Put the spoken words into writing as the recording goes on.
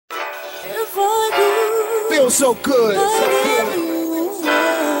feels so good.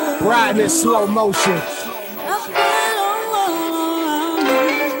 Riding in slow motion.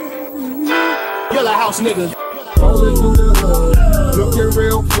 Yellow house niggas. Rolling through the hood, looking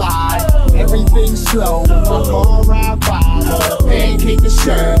real fly. Everything slow. I'm on ride by. Pancake the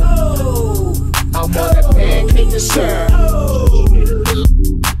shirt. I'm on that pancake the shirt.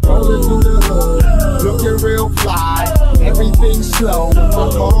 Rolling through the hood, looking real fly. Everything slow.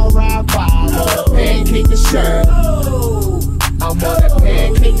 I'm on ride by. Pancake the shirt. I'm on that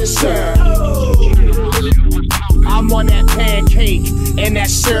pancake the shirt. I'm on that pancake and that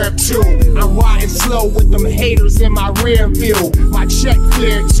syrup too. I'm riding slow with them haters in my rear view. My check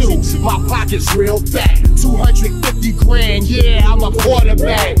clear too, my pocket's real fat. 250 grand, yeah, I'm a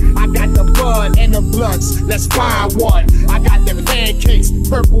quarterback. I got the bud and the blunts, let's buy one. I got the pancakes,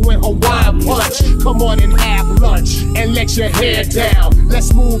 purple and Hawaiian punch. Come on and have lunch and let your hair down.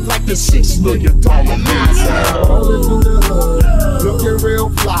 Let's move like the $6 million man. Rolling through the hood, looking real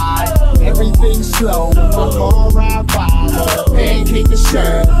fly. Everything slow, I'm on ride by. Pancake the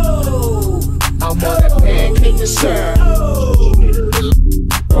shirt. I'm on that pancake the shirt.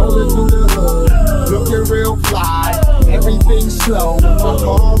 Rolling through the hood, looking real fly. Everything slow, I'm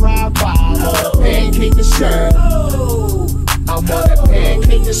on ride by. Pancake the shirt. I'm on that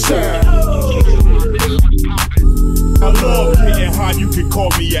pancake the shirt. I love getting hot, you can call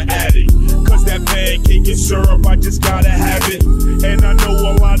me an addict. Cause that pancake and syrup, I just gotta have it. And I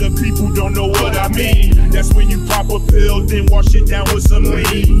know a lot of people don't know what I mean. That's when you pop a pill, then wash it down with some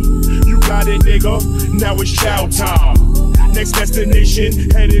lean. You got it, nigga, now it's chow time. Next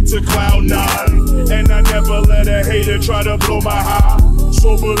destination, headed to cloud 9. And I never let a hater try to blow my high.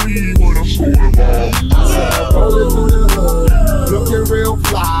 So believe what I'm showing on. Rolling through the hood, looking real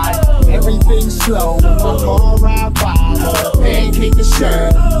fly. Everything slow, I'm on ride by. Pancake the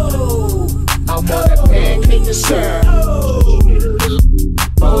shirt. I'm on that pancake the shirt.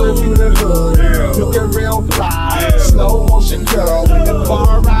 Rolling through the hood, looking real fly. Slow motion girl with the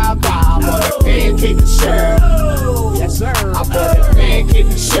bar ride by. I'm on that pancake the shirt. Yes sir, I'm on that pancake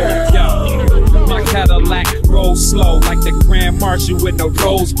the shirt. Yo, my Cadillac rolls slow like the Grand Marshal with the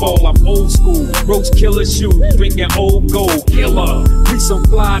Rose Bowl. I'm old school, roach killer shoe, drinking old gold killer. We some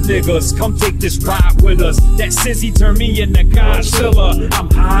fly niggas, come take this ride with us. That sissy turned me into Godzilla. I'm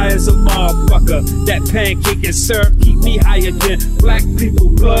high as a motherfucker. That pancake and syrup keep me higher than black people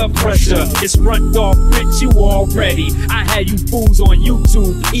blood pressure. It's Runt, Dawg, bitch, you already. I had you fools on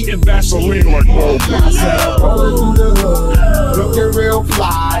YouTube eating Vaseline like rolling through the hood, looking real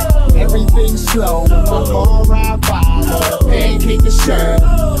fly. Everything slow, I'm on ride by. Pancake the shirt.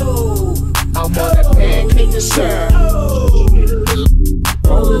 I'm on that pancake the shirt.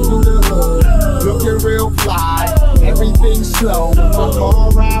 Rolling through the hood, looking real fly. Everything slow, I'm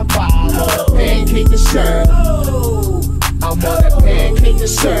on ride by. Pancake the shirt. I'm on that pancake the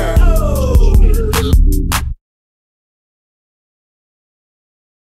shirt.